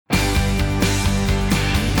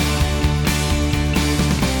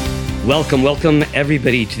Welcome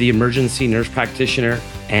everybody to the Emergency Nurse Practitioner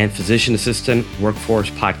and Physician Assistant Workforce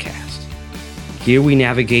Podcast. Here we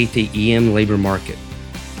navigate the EM labor market,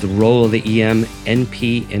 the role of the EM,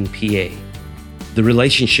 NP, and PA, the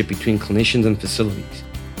relationship between clinicians and facilities,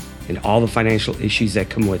 and all the financial issues that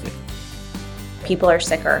come with it. People are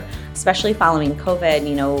sicker, especially following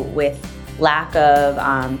COVID, with lack of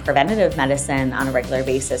preventative medicine on a regular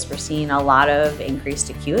basis. We're seeing a lot of increased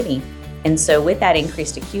acuity. And so with that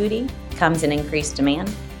increased acuity comes an increased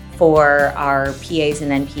demand for our PAs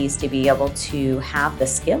and NPs to be able to have the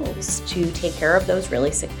skills to take care of those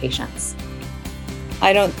really sick patients.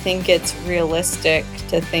 I don't think it's realistic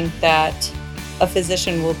to think that a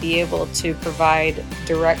physician will be able to provide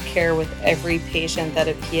direct care with every patient that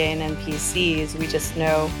a PA and NP sees. We just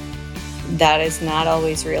know that is not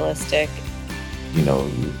always realistic. You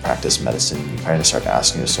practice medicine, you kind of start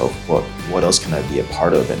asking yourself, what else can I be a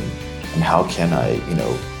part of, and how can I,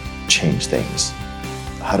 change things?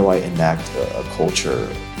 How do I enact a culture,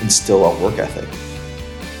 instill a work ethic?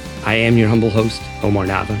 I am your humble host, Omar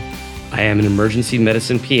Nava. I am an emergency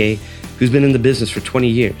medicine PA who's been in the business for 20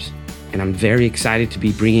 years, and I'm very excited to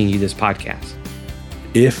be bringing you this podcast.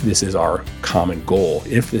 If this is our common goal,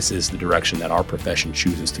 if this is the direction that our profession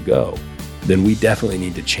chooses to go, then we definitely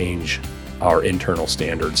need to change our internal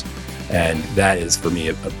standards. And that is, for me,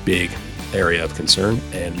 a big area of concern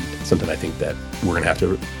and something I think that we're going to have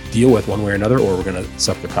to deal with one way or another, or we're going to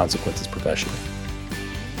suffer the consequences professionally.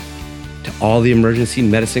 To all the emergency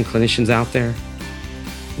medicine clinicians out there,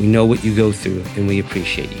 we know what you go through and we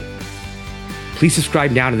appreciate you. Please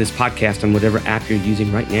subscribe now to this podcast on whatever app you're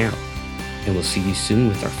using right now, and we'll see you soon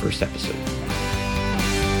with our first episode.